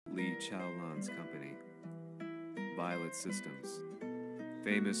Chaolan's company, Violet Systems,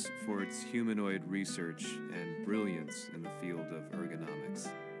 famous for its humanoid research and brilliance in the field of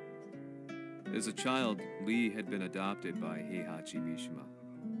ergonomics. As a child, Lee had been adopted by Heihachi Mishima,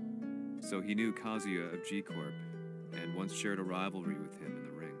 so he knew Kazuya of G-Corp and once shared a rivalry with him in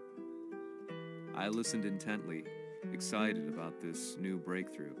the ring. I listened intently, excited about this new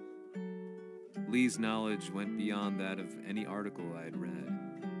breakthrough. Lee's knowledge went beyond that of any article I had read.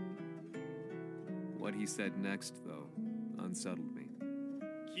 What he said next, though, unsettled me.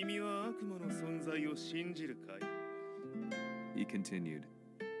 He continued.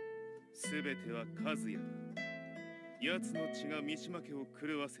 すべてはカズヤ。奴の血が三島家を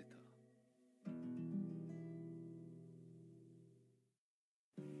狂わせた。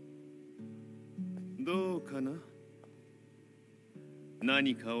どうかな？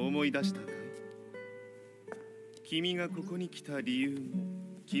何か思い出したかい？君がここに来た理由も、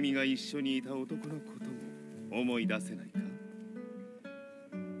君が一緒にいた男のことも思い出せないか？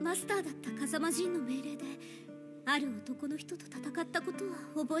マスターだった風間陣の命令で、ある男の人と戦ったことは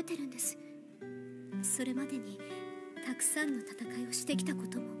覚えてるんです。それまでにたくさんの戦いをしてきたこ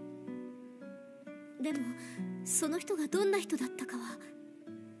とも。でもその人がどんな人だったかは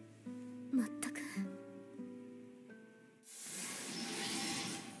全く。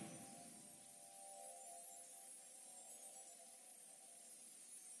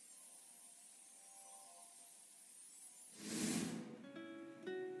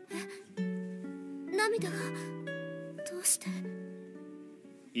涙がどうして？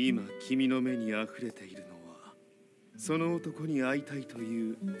今君の目に溢れているのはその男に会いたいと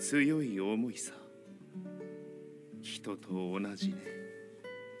いう強い思いさ。人と同じね。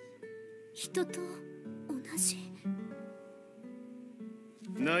人と同じ？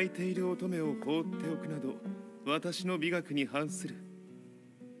泣いている乙女を放っておくなど私の美学に反する。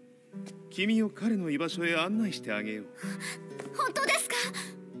君を彼の居場所へ案内してあげよう。本当ですか？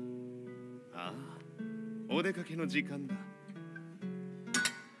ああ、お出かけの時間だ。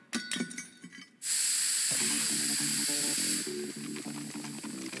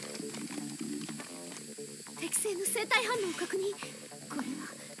適正の生体反応を確認。これは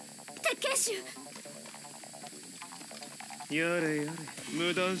鉄拳臭。やれやれ、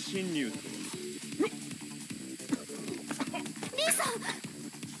無断侵入だ。リーさん。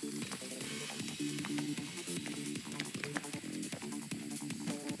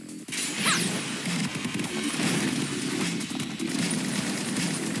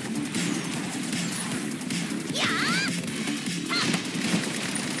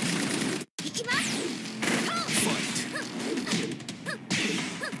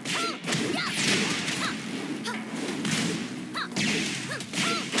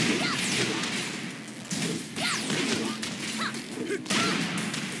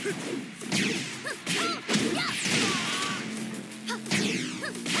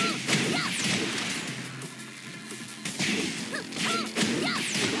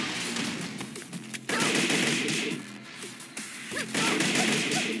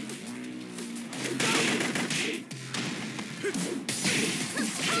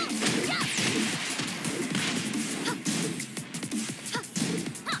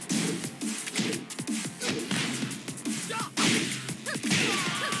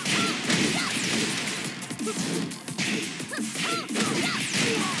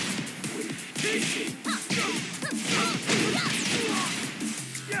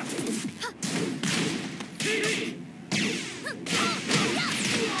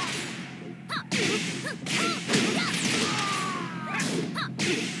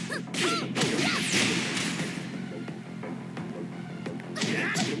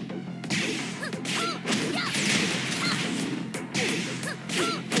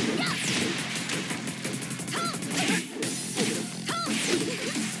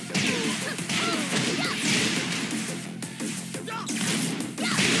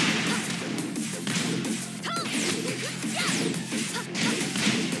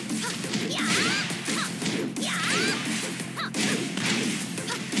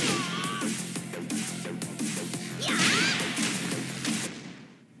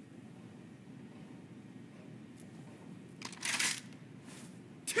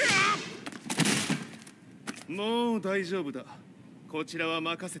もう大丈夫だ。こちらは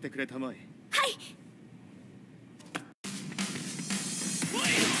任せてくれたまえ。はい。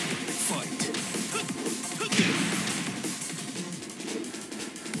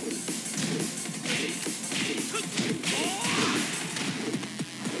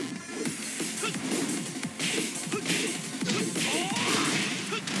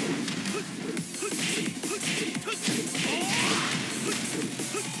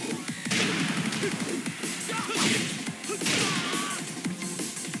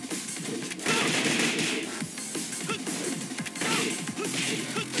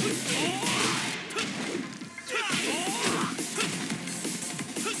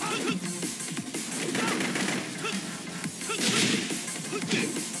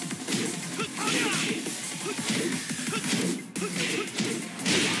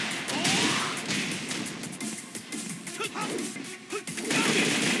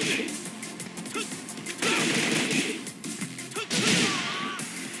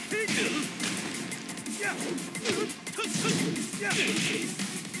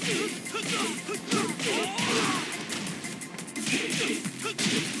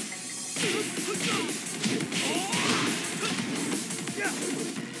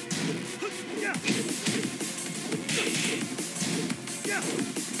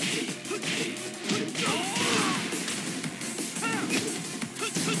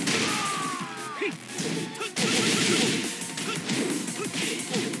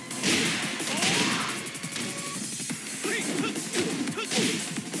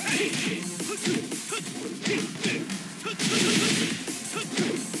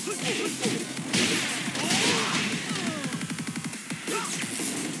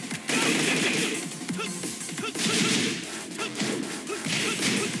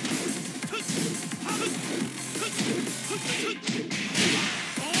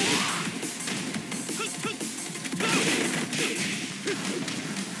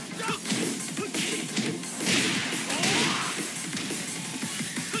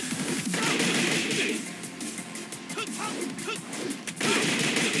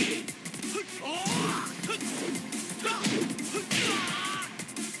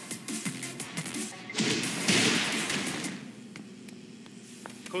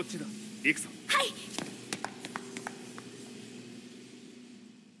こっちだ。行くぞ。はい。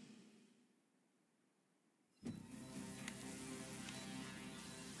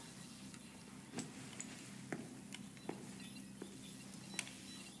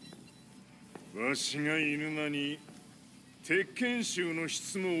わしが犬間に鉄拳衆の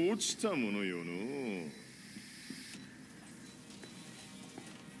質も落ちたものよの。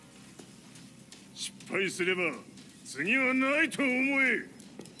失敗すれば次はないと思え。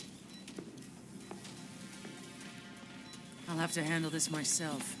I'll have to handle this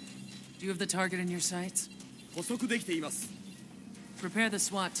myself. Do you have the target in your sights? 捕捉できています。Prepare the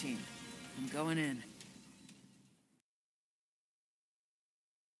SWAT team. I'm going in.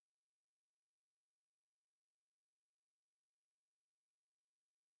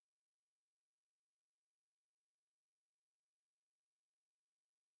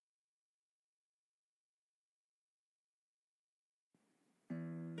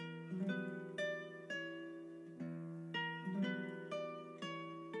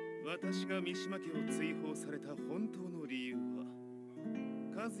 私が三島家を追放された本当の理由は、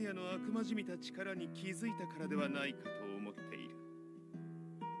和也の悪魔じみた力に気づいたからではないかと思っている。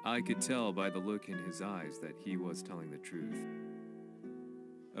I could tell by the look in his eyes that he was telling the truth.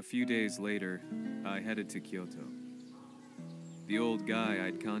 A few days later, I headed to Kyoto. The old guy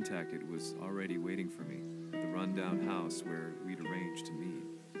I'd contacted was already waiting for me at the rundown house where we'd arranged to meet.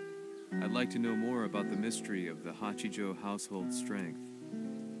 I'd like to know more about the mystery of the Hachijo household strength.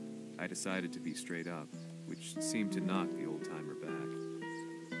 I decided to be straight up, which seemed to knock the old-timer back.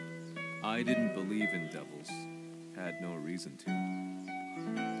 I didn't believe in devils, had no reason to.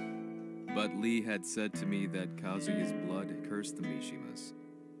 But Lee had said to me that Kazuya's blood cursed the Mishimas.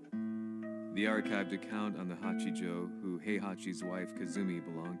 The archived account on the Hachijo who Heihachi's wife Kazumi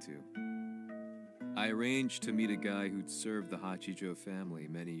belonged to. I arranged to meet a guy who'd served the Hachijo family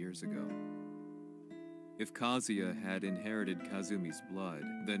many years ago. If Kazuya had inherited Kazumi's blood,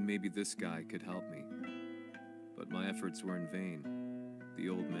 then maybe this guy could help me. But my efforts were in vain. The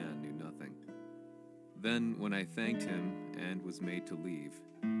old man knew nothing. Then, when I thanked him and was made to leave,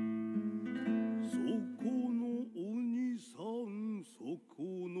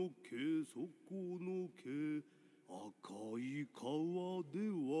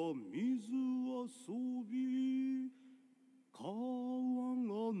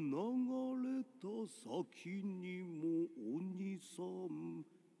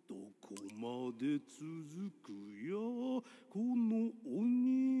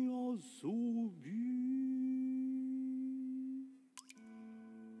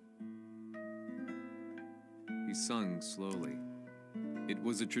 he sung slowly. It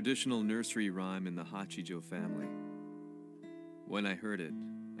was a traditional nursery rhyme in the Hachijo family. When I heard it,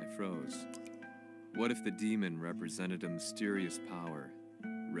 I froze. What if the demon represented a mysterious power?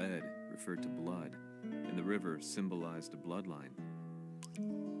 Red referred to blood, and the river symbolized a bloodline.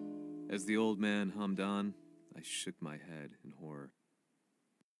 As the old man hummed on, I shook my head in horror.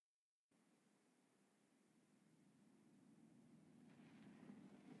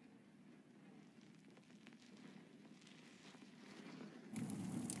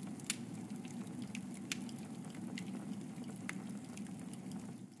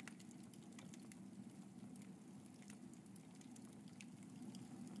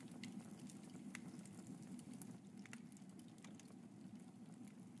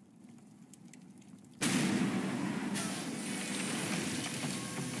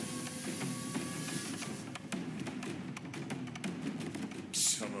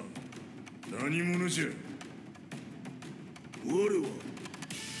 Sama, 何者じゃ。我は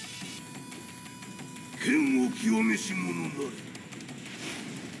剣を極めし者なり。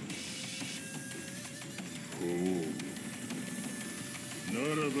ほう。な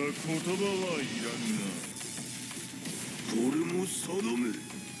らば言葉はいらんな。これも定め。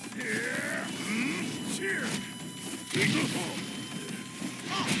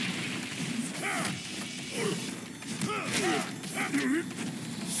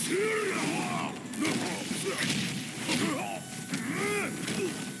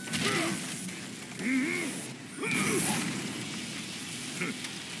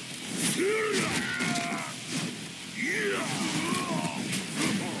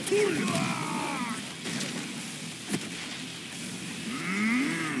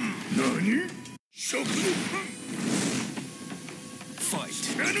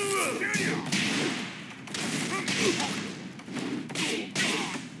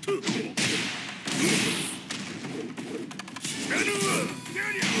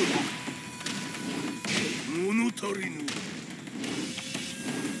物足りぬ。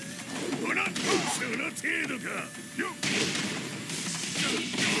ほら、その程度か。よっ。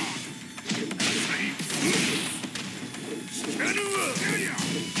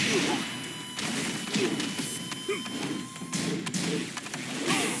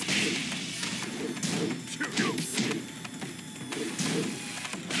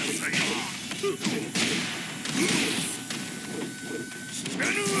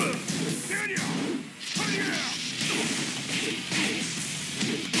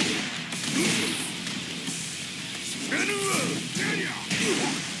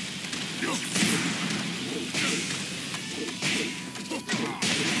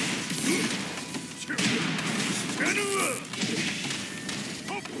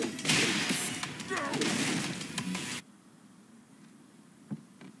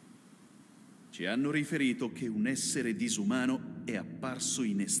Ci hanno riferito che un essere disumano è apparso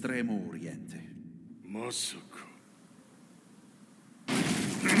in Estremo Oriente. まさか。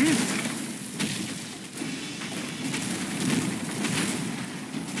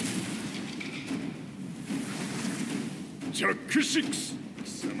ジャック6、貴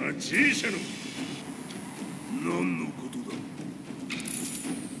様 G 社の何のことだ。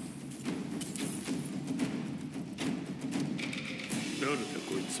誰だ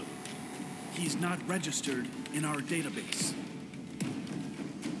こいつは。 He's not registered in our database.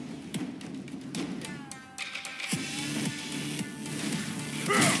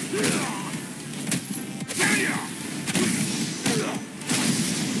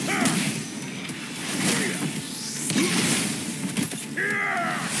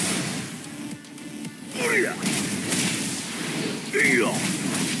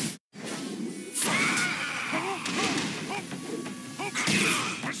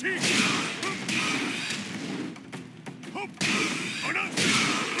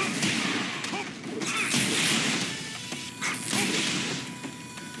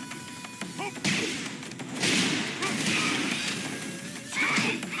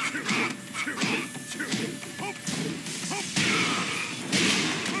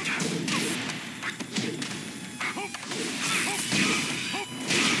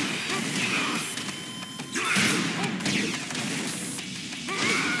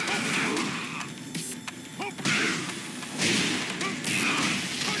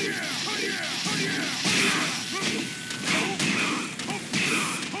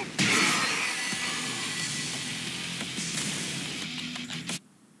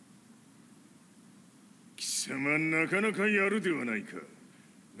なかなかやるではないか。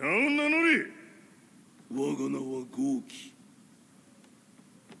名を名乗れ。我が名は豪輝。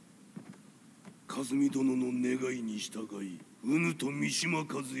和美殿の願いに従いうぬと三島和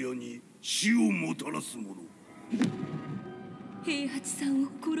也に死をもたらす者。平八さんを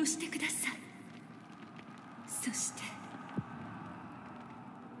殺してください。そして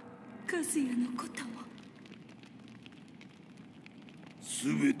和也のことも。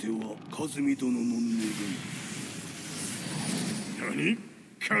全ては和美殿の願い。何？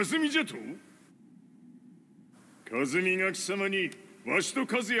和美じゃと？和美が貴様にわしと和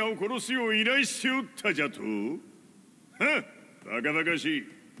也を殺すよう依頼しておったじゃと？はっ、バカバカしい。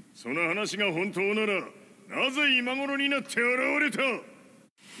その話が本当ならなぜ今頃になって現れた？う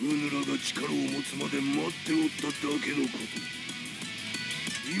ぬらが力を持つまで待っておっただけのこと。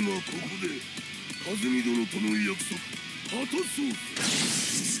今ここで和美殿との約束果たそう。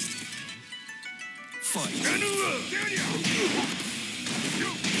ファイト。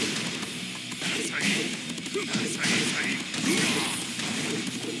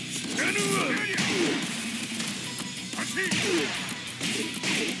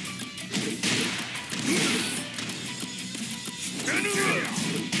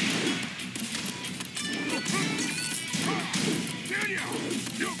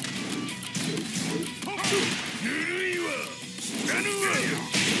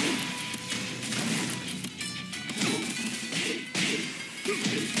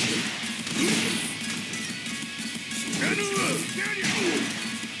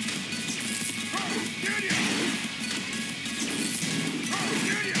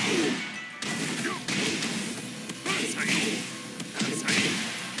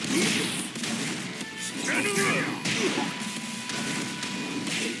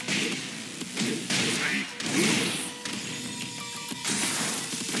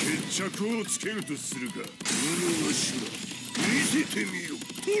決着をつけるとするか。うぬがしら見せてみよ。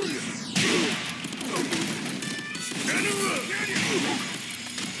ほれ。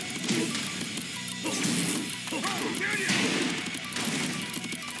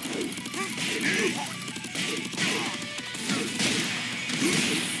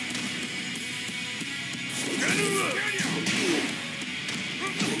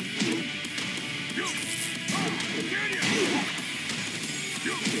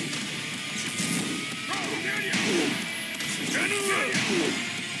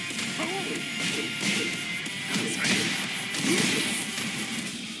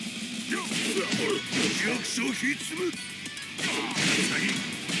弱小ひつむ。こ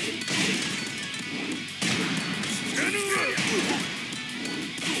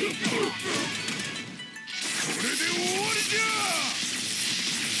れで終わりじゃ。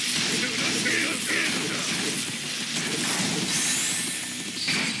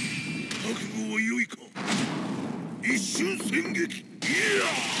覚悟は良いか。一瞬戦撃。いや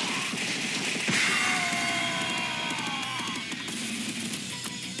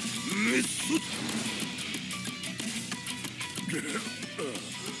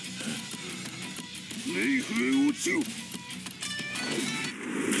しよ。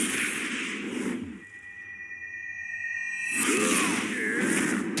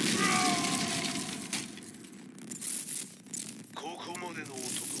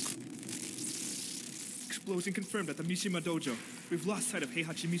Explosion confirmed at the Mishima dojo. We've lost sight of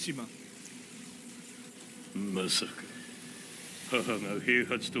Heihachi Mishima. まさか母が平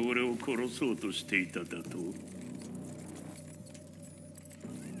八と俺を殺そうとしていただと。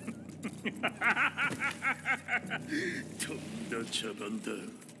とんだ茶番だ。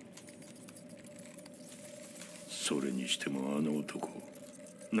それにしてもあの男、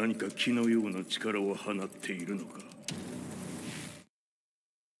何か気のような力を放っているのか。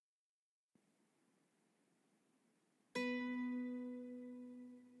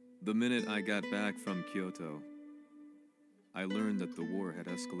The minute I got back from Kyoto, I learned that the war had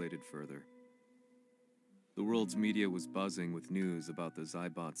escalated further. The world's media was buzzing with news about the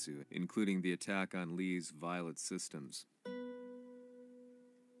Zaibatsu, including the attack on Lee's Violet systems.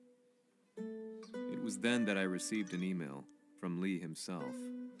 It was then that I received an email from Lee himself,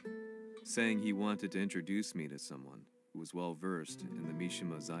 saying he wanted to introduce me to someone who was well versed in the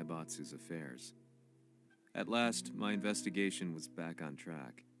Mishima Zaibatsu's affairs. At last, my investigation was back on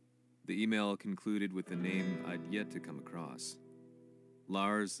track. The email concluded with a name I'd yet to come across.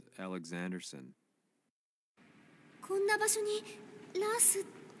 Lars Alexanderson. こんな場所にラース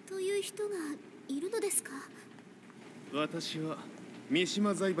という人がいるのですか？私は三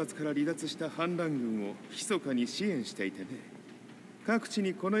島財閥から離脱した反乱軍を密かに支援していてね。各地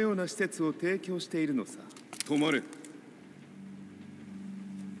にこのような施設を提供しているのさ。止まれ。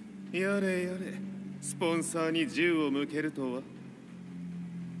やれやれ、スポンサーに銃を向けるとは。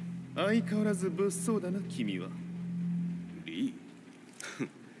相変わらず物騒だな、君は。リー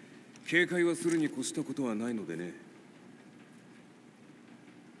警戒はするに越したことはないのでね。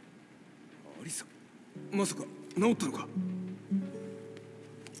アリサ、まさか治ったのか？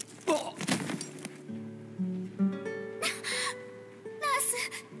ナース、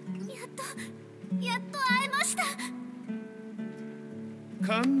やっと会えました。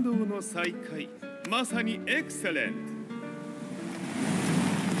感動の再会、まさにエクセレント。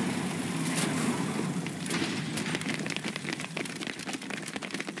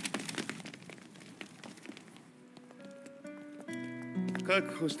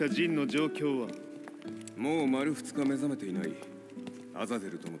確保したジンの状況は？もう丸2日目覚めていない。アザゼ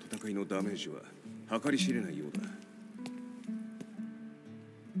ルとの戦いのダメージは計り知れないようだ。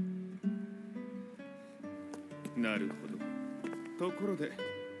なるほど。ところで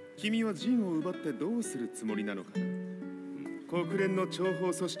君はジンを奪ってどうするつもりなのかな？国連の諜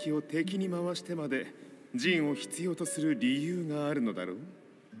報組織を敵に回してまでジンを必要とする理由があるのだろう？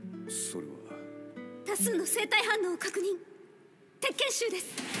それは多数の生体反応を確認。鉄拳衆です。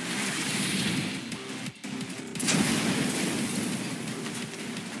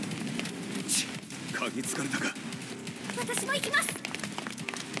鍵つかれたか？私も行きます。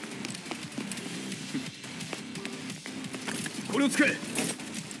これを使え。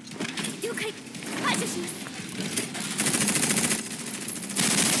了解。排除します。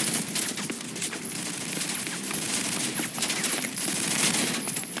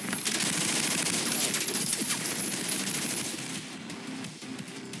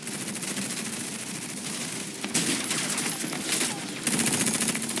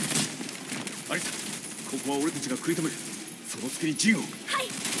アリサ、ここは俺たちが食い止める。その隙にジンを。はい。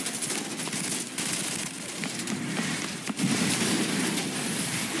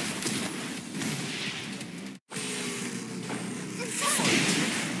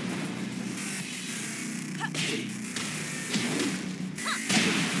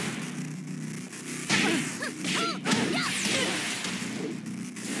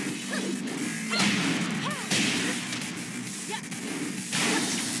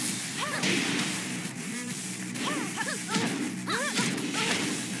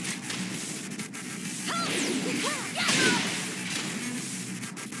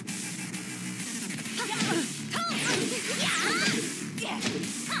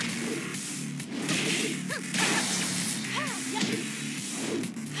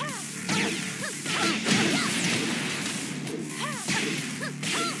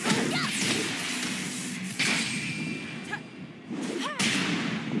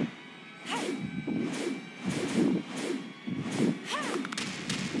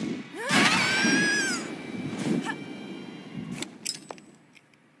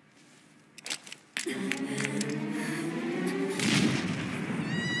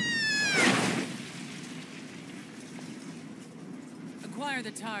Acquire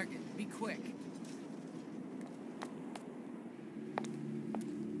the target. Be quick.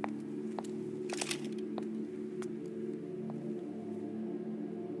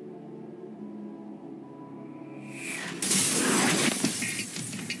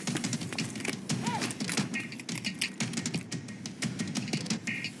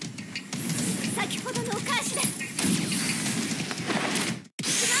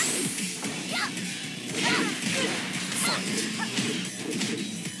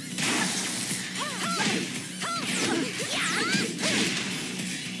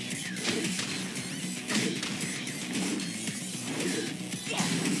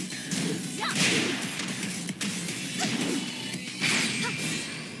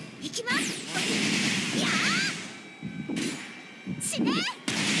 行きます。やー死ね。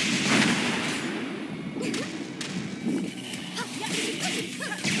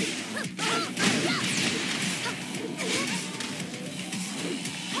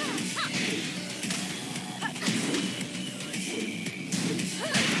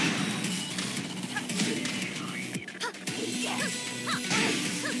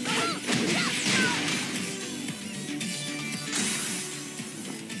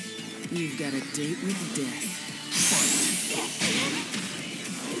You've got a date with death.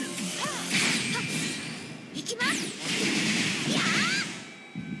 行きます。や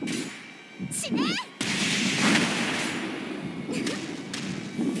ー死ね。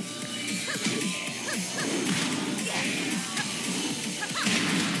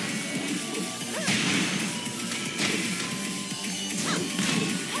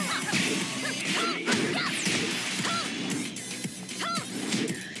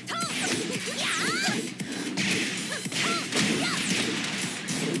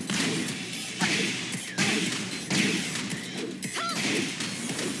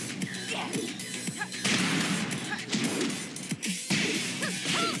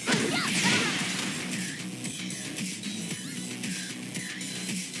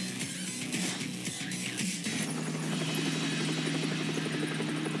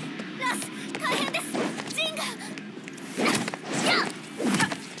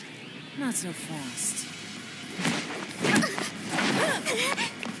Not so fast.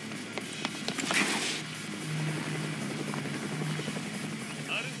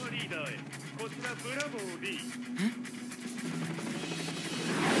 アルファリーダーへ。こちらブラボー D。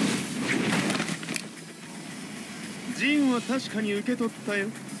ジンは確かに受け取ったよ。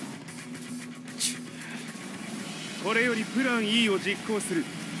これよりプラン E を実行する。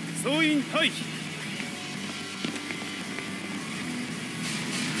総員退避。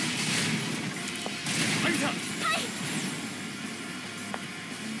はいた。はい。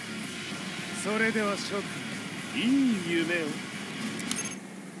それでは諸君、いい夢を。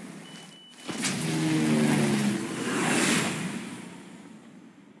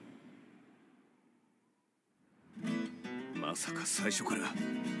まさか最初から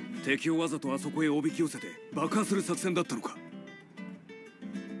敵をわざとあそこへおびき寄せて爆破する作戦だったのか。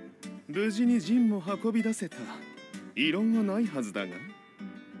無事にジンも運び出せた。異論はないはずだが。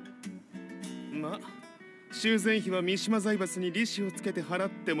まあ修繕費は三島財閥に利子をつけて払っ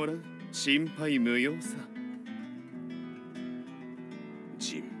てもらう。心配無用さ。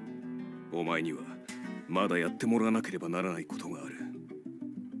ジン、お前にはまだやってもらわなければならないことがある。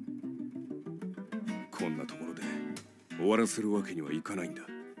こんなところで終わらせるわけにはいかないんだ。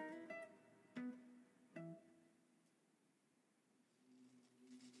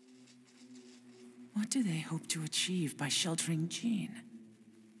What do they hope to achieve by sheltering Jean?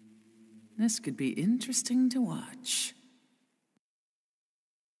 This could be interesting to watch.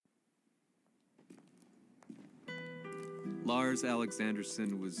 Lars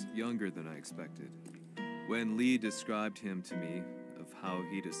Alexanderson was younger than I expected. When Lee described him to me, of how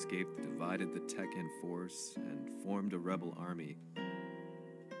he'd escaped, divided the Tekken force, and formed a rebel army,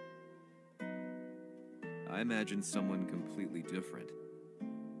 I imagined someone completely different.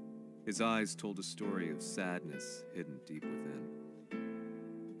 His eyes told a story of sadness hidden deep within.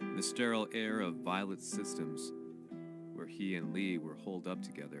 In the sterile air of Violet Systems, where he and Lee were holed up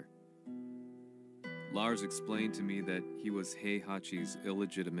together, Lars explained to me that he was Heihachi's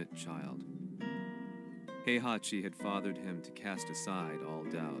illegitimate child. Heihachi had fathered him to cast aside all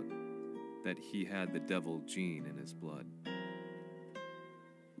doubt that he had the devil gene in his blood.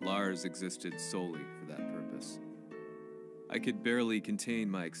 Lars existed solely for that purpose. I could barely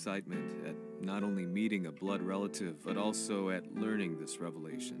contain my excitement at not only meeting a blood relative, but also at learning this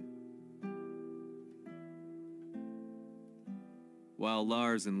revelation. While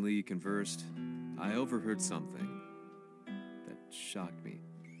Lars and Lee conversed, I overheard something that shocked me.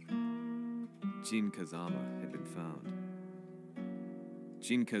 Jin Kazama had been found.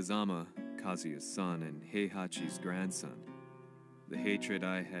 Jin Kazama, Kazuya's son and Heihachi's grandson. The hatred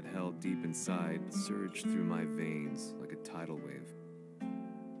I had held deep inside surged through my veins like a tidal wave.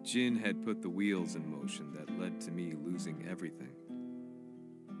 Jin had put the wheels in motion that led to me losing everything.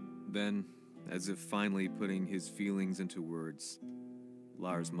 Then, as if finally putting his feelings into words,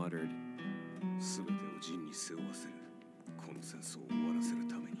 Lars muttered,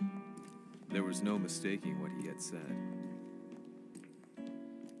 There was no mistaking what he had said.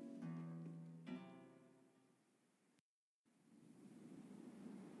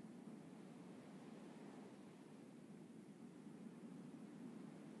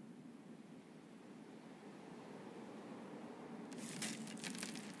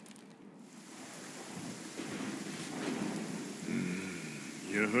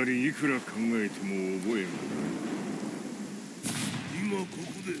 はりいくら考えても覚えん。今ここ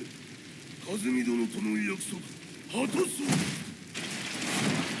で和美殿との約束果たそう。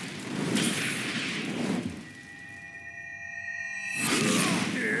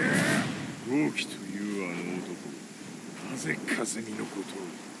豪輝というあの男、なぜ和美のこと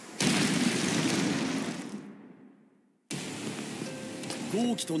を。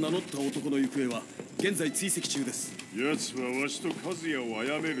豪輝と名乗った男の行方は現在追跡中です。奴はわしと和也を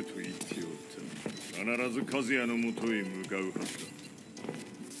殺めると言っておった。必ず和也のもとへ向かうはずだ。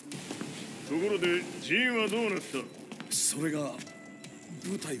ところでジンはどうなった？それが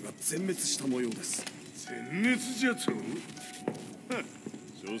部隊は全滅した模様です。全滅じゃと？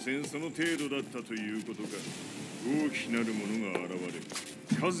所詮その程度だったということか。大きなる者が現れ、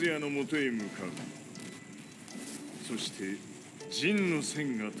和也のもとへ向かう。そして陣の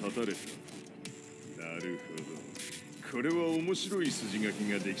線が断たれた。なるほど。これは面白い筋書き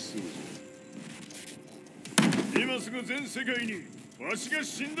ができそうじゃ。今すぐ全世界にわしが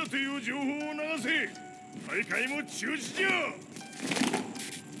死んだという情報を流せ。大会も中止じゃ。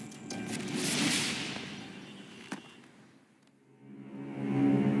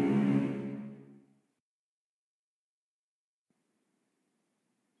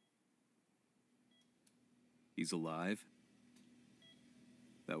He's alive?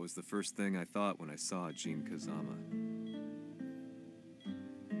 That was the first thing I thought when I saw Jin Kazama.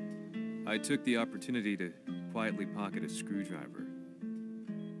 I took the opportunity to quietly pocket a screwdriver.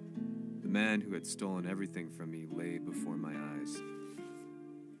 The man who had stolen everything from me lay before my eyes.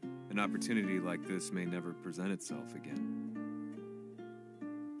 An opportunity like this may never present itself again.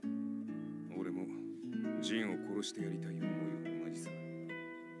 俺もジンを殺してやりたい思いは同じさ。だ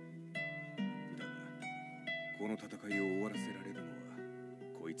がこの戦いを終わらせられるのは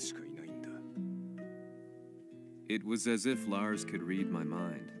こいつしかいないんだ。It was as if Lars could read my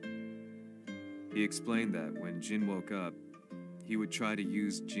mind. He explained that when Jin woke up, he would try to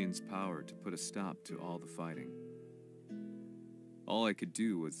use Jin's power to put a stop to all the fighting. All I could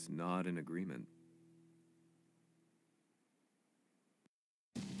do was nod in agreement.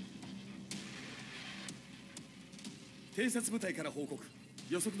 偵察部隊から報告。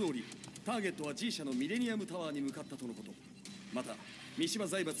予測通りターゲットは G 社のミレニアムタワーに向かったとのこと。また三島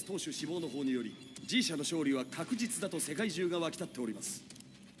財閥当主死亡の方により G 社の勝利は確実だと世界中が沸き立っております。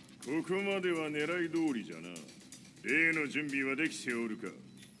ここまでは狙い通りじゃな。例の準備はできておるか？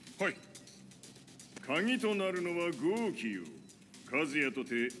はい。鍵となるのは豪輝よ。和也と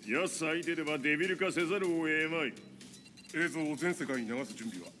て奴相手ではデビル化せざるを得まい。映像を全世界に流す準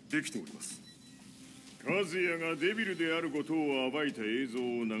備はできております。和也がデビルであることを暴いた映像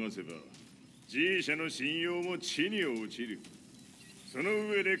を流せば G 社の信用も地に落ちる。その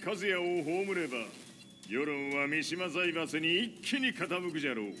上で和也を葬れば世論は三島財閥に一気に傾くじ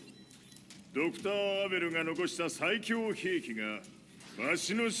ゃろう。ドクター・アベルが残した最強兵器がわ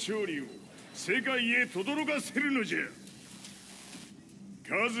しの勝利を世界へ轟かせるのじゃ。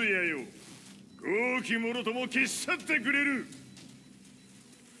和也よ、豪輝者とも消し去ってくれる。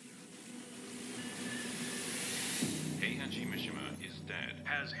Heihachi Mishima is dead.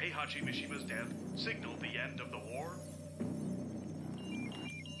 Has Heihachi Mishima's death signaled the end of the war?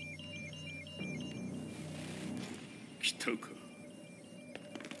 来たか。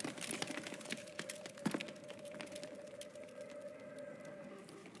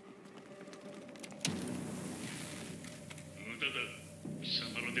無駄だ。貴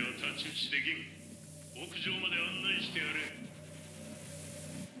様のでは太刀打ちできん。屋上まで案内してやれ。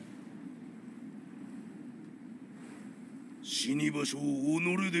死に場所を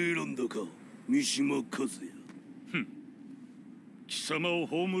己で選んだか、三島和也。貴様を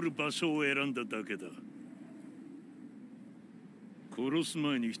葬る場所を選んだだけだ。殺す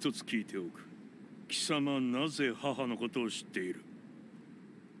前に一つ聞いておく。貴様なぜ母のことを知っている？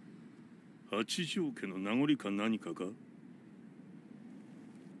八条家の名残か何かか？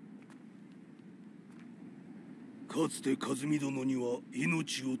かつて和美殿には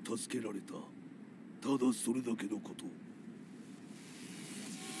命を助けられた。ただそれだけのこと。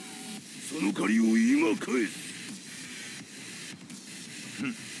その借りを今返す。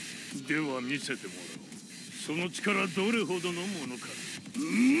では見せてもらおう。その力どれほどのものか。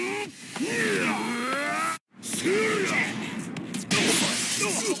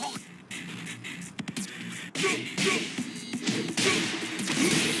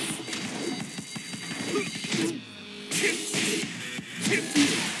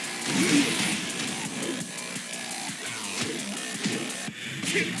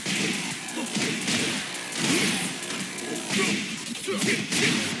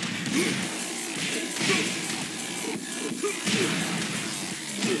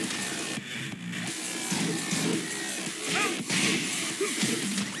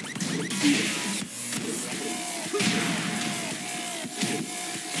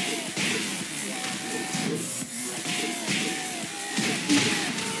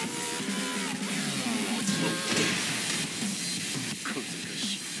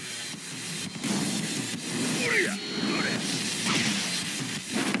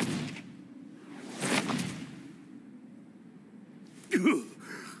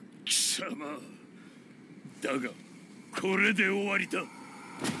だがこれで終わりだ。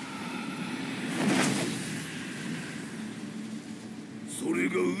それ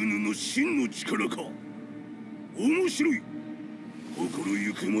がウヌの真の力か。面白い。心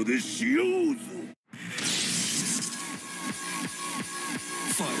ゆくまでしようぞ。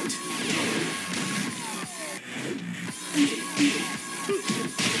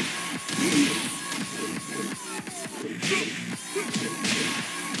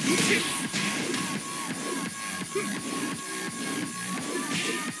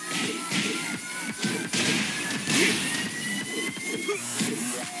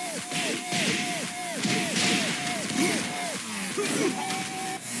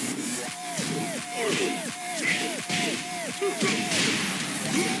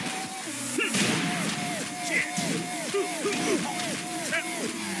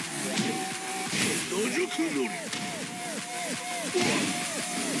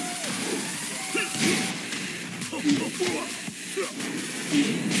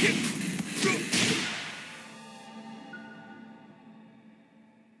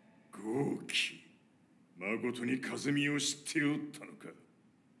豪気、誠に和美を知っておったのか。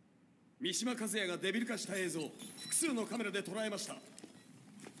三島和也がデビル化した映像、複数のカメラで捉えました。とは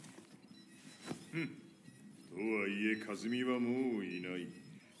いえ和美はもういない。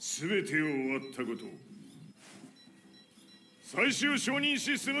全てを終わったこと。最終承認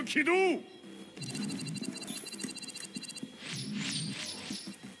システム起動。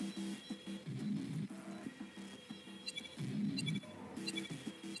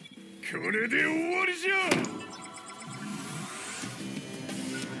これで終わりじゃ。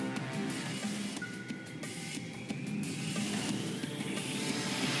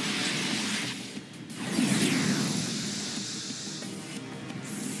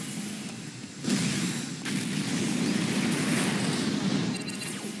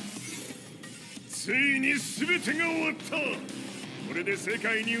ついに全てが終わった。これで世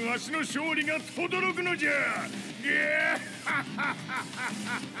界にわしの勝利が轟くのじゃ。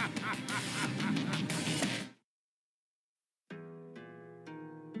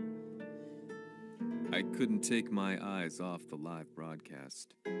I couldn't take my eyes off the live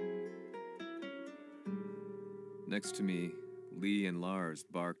broadcast. Next to me, Lee and Lars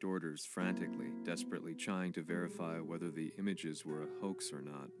barked orders frantically, desperately trying to verify whether the images were a hoax or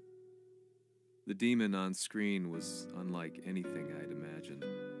not. The demon on screen was unlike anything I'd imagined.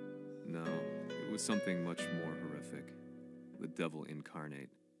 No, it was something much more horrific. The devil incarnate.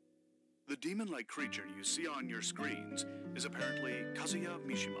 The demon-like creature you see on your screens is apparently Kazuya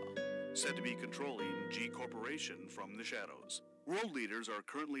Mishima, said to be controlling G Corporation from the shadows. World leaders are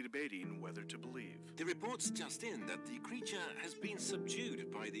currently debating whether to believe. The reports just in that the creature has been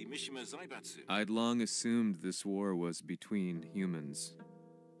subdued by the Mishima Zaibatsu. I'd long assumed this war was between humans.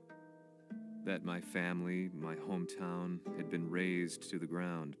 That my family, my hometown, had been razed to the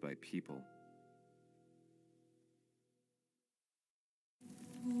ground by people.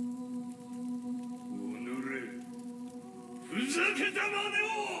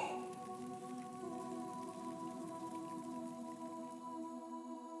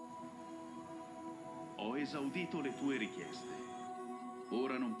 Ho esaudito le tue richieste.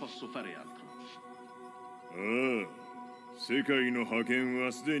 Ora non posso fare altro. 世界の覇権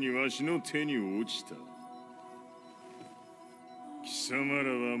はすでにわしの手に落ちた。貴様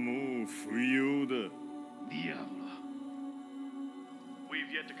らはもう不要だ。Diavolo. We've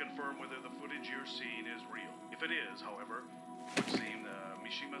yet to confirm whether the footage you're seeing is real. If it is, however, it would seem the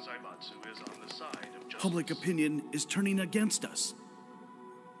Mishima Zaibatsu is on the side of justice. Public opinion is turning against us.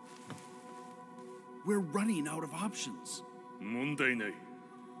 We're running out of options. 問題ない。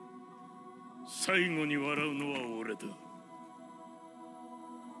最後に笑うのは俺だ。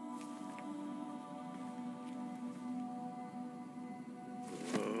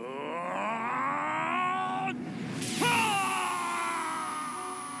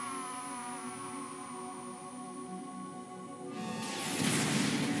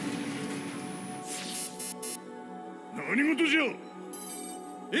何事じゃ。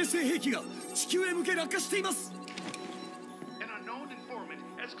衛星兵器が地球へ向け落下しています。An unknown informant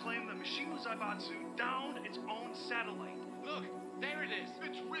has claimed the Mishima Zaibatsu downed its own satellite. Look, there it is.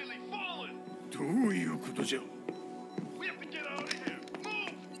 It's really fallen. どういうことじゃ。We have to get out of here.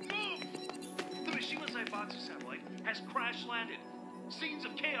 Move, move. The Mishima Zaibatsu satellite has crash landed. Scenes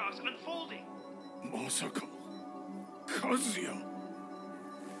of chaos unfolding. まさか、和也。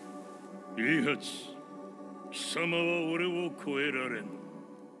Heihachi、貴様は俺を超えられん。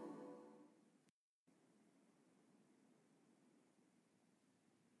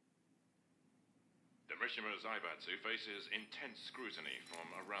The Mishima Zaibatsu faces intense scrutiny from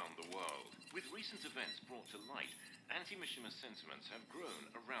around the world. With recent events brought to light, anti-Mishima sentiments have grown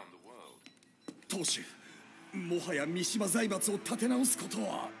around the world. 当主、もはや三島財閥を立て直すこと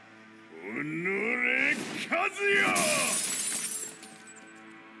は。おのれ、和也！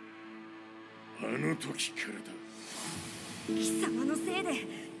あの時からだ。貴様のせいで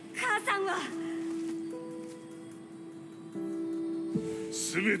母さんは。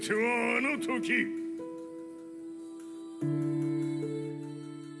全てはあの時。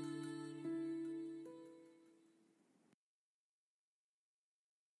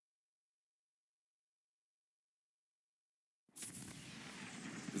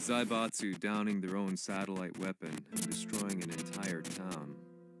The Zaibatsu downing their own satellite weapon and destroying an entire town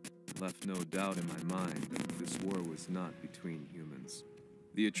left no doubt in my mind that this war was not between humans.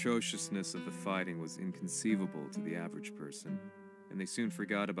 The atrociousness of the fighting was inconceivable to the average person, and they soon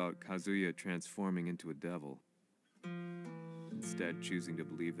forgot about Kazuya transforming into a devil, instead choosing to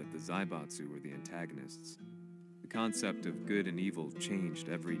believe that the Zaibatsu were the antagonists. The concept of good and evil changed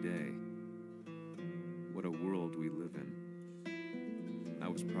every day. What a world we live in. I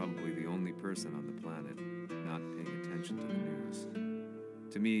was probably the only person on the planet not paying attention to the news.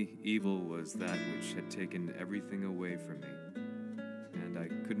 To me, evil was that which had taken everything away from me, and I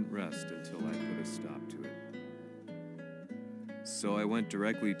couldn't rest until I put a stop to it. So I went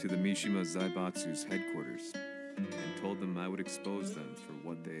directly to the Mishima Zaibatsu's headquarters and told them I would expose them for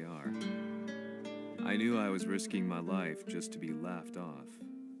what they are. I knew I was risking my life just to be laughed off,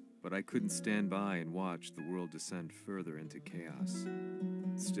 but I couldn't stand by and watch the world descend further into chaos.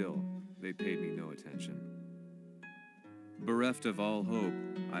 Still, they paid me no attention. Bereft of all hope,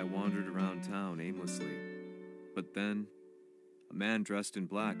 I wandered around town aimlessly. But then, a man dressed in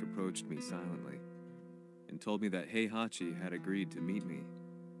black approached me silently and told me that Heihachi had agreed to meet me.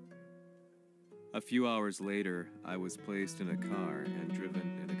 A few hours later, I was placed in a car and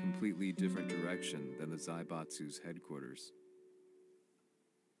driven in a completely different direction than the Zaibatsu's headquarters.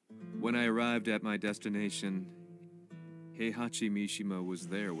 When I arrived at my destination, Heihachi Mishima was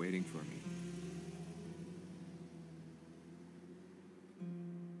there waiting for me.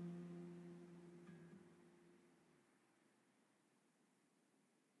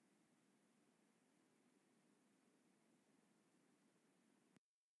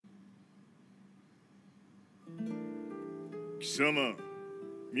 Kisama,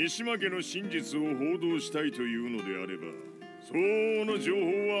 Mishima家の真実を報道したいというのであれば、相応の情報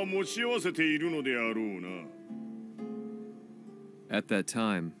は持ち合わせているのであろうな。At that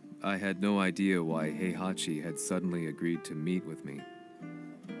time, I had no idea why Heihachi had suddenly agreed to meet with me.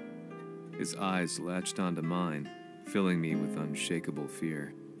 His eyes latched onto mine, filling me with unshakable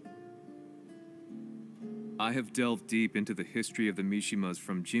fear. I have delved deep into the history of the Mishimas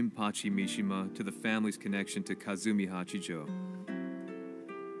from Jinpachi Mishima to the family's connection to Kazumi Hachijo.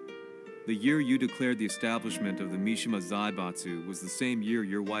 The year you declared the establishment of the Mishima Zaibatsu was the same year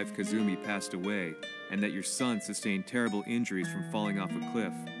your wife Kazumi passed away, and that your son sustained terrible injuries from falling off a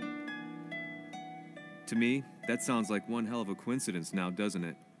cliff. To me, that sounds like one hell of a coincidence now, doesn't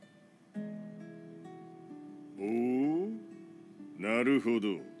it? Oh, なるほ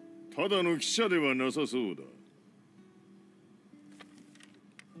ど。ただの記者ではなさそうだ。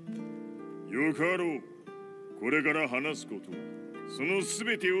よかろう。これから話すこと、そのす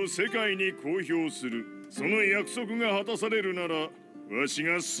べてを世界に公表する。その約束が果たされるなら、わし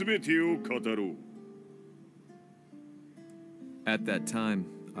がすべてを語ろう。At that time,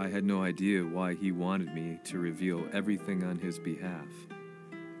 I had no idea why he wanted me to reveal everything on his behalf.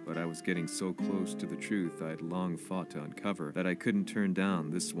 But I was getting so close to the truth I had long fought to uncover that I couldn't turn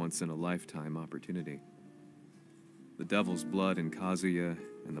down this once-in-a-lifetime opportunity. The devil's blood in Kazuya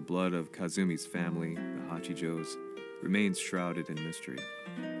and the blood of Kazumi's family, the Hachijos, remains shrouded in mystery.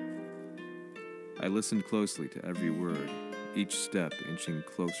 I listened closely to every word, each step inching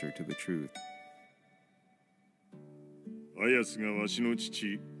closer to the truth. あやつがわしの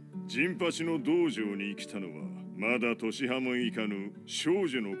父、ジンパチの道場に来たのは、まだ年端もいかぬ少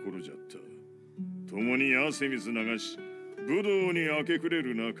女の頃じゃった。共に汗水流し、武道に明け暮れ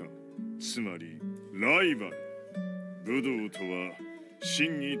る中、つまりライバル。武道とは、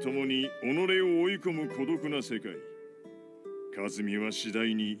真偽ともに己を追い込む孤独な世界。和美は次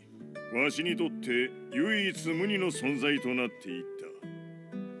第に、わしにとって唯一無二の存在となっていった。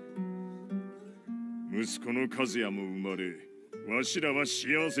息子の和也も生まれ、わしらは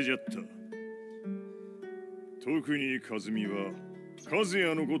幸せじゃった。特に和美は、和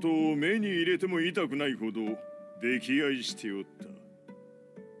也のことを目に入れても痛くないほど溺愛しておった。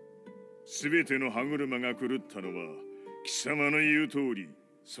すべての歯車が狂ったのは、貴様の言う通り、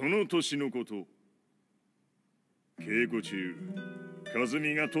その年のこと。稽古中和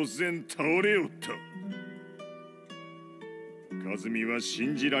美が突然倒れおった。和美は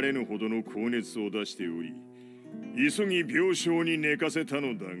信じられぬほどの高熱を出しており、急ぎ病床に寝かせた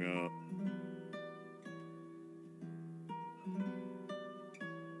のだが、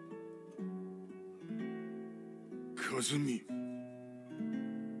和美。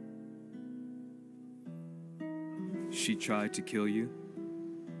She tried to kill you?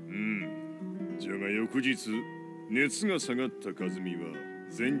 じゃが翌日、熱が下がった和美は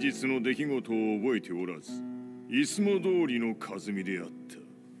前日の出来事を覚えておらず、いつも通りの和美であった。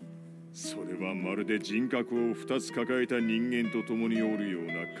それはまるで人格を2つ抱えた人間と共におるよう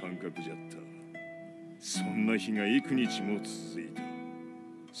な感覚じゃった。そんな日が幾日も続いた。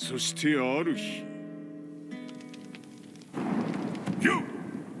そしてある日、よっ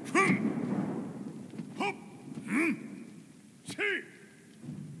ふんほっせい。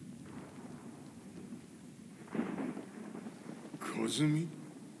和美？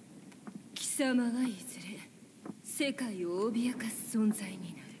貴様はいずれ世界を脅かす存在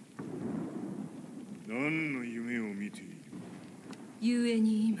になる。何の夢を見ている？故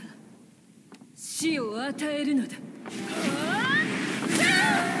に今死を与えるのだ。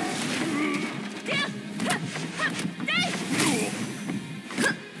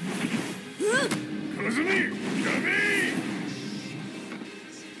和美、やめ！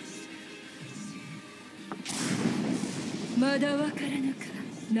まだわからぬか、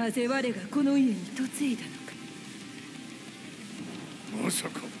なぜ我がこの家に嫁いだのか。まさ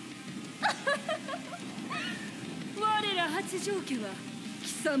か我ら八丈家は貴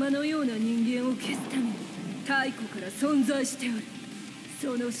様のような人間を消すために太古から存在しておる。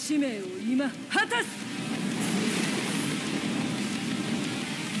その使命を今果たす。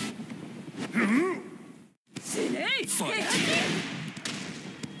死ねい、平八！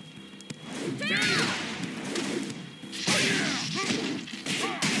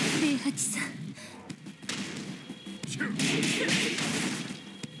平八さん。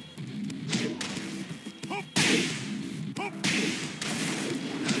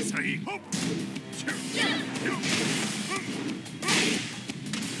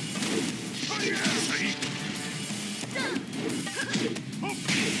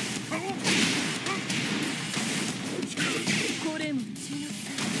これも血の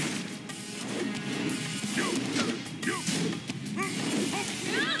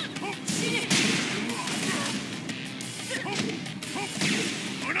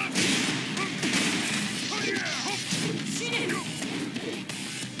死ね！死ね！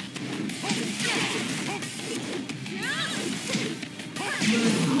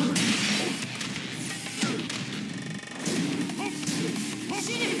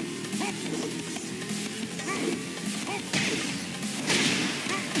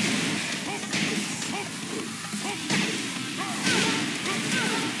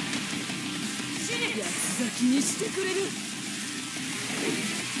安咲きにしてくれる。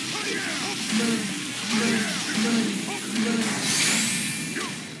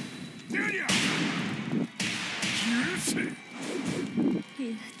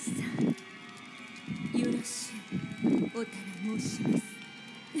平八さん、よろしゅうお頼申します。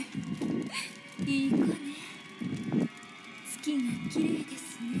いい子ね。月が綺麗です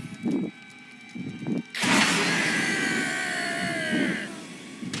ね。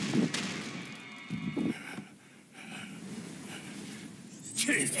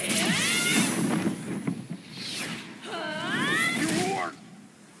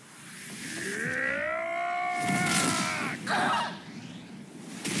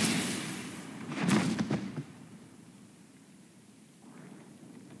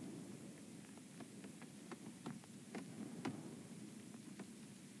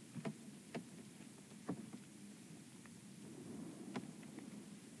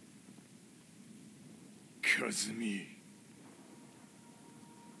和美。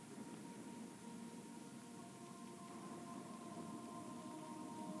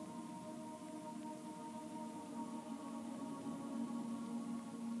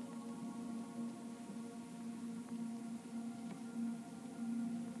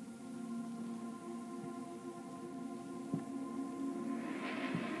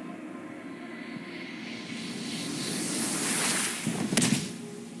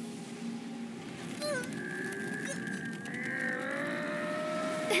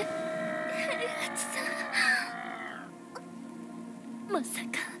まさ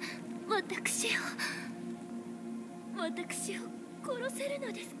か私を殺せる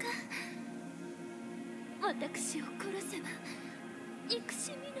のですか？私を殺せば憎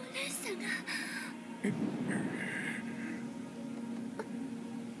しみの連鎖が。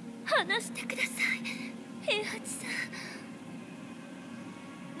話してください。平八さ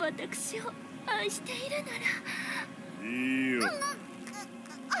ん、私を愛しているなら。いいよ。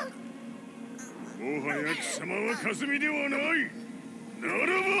もはや貴様はカズミではない。なら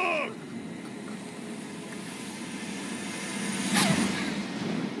ば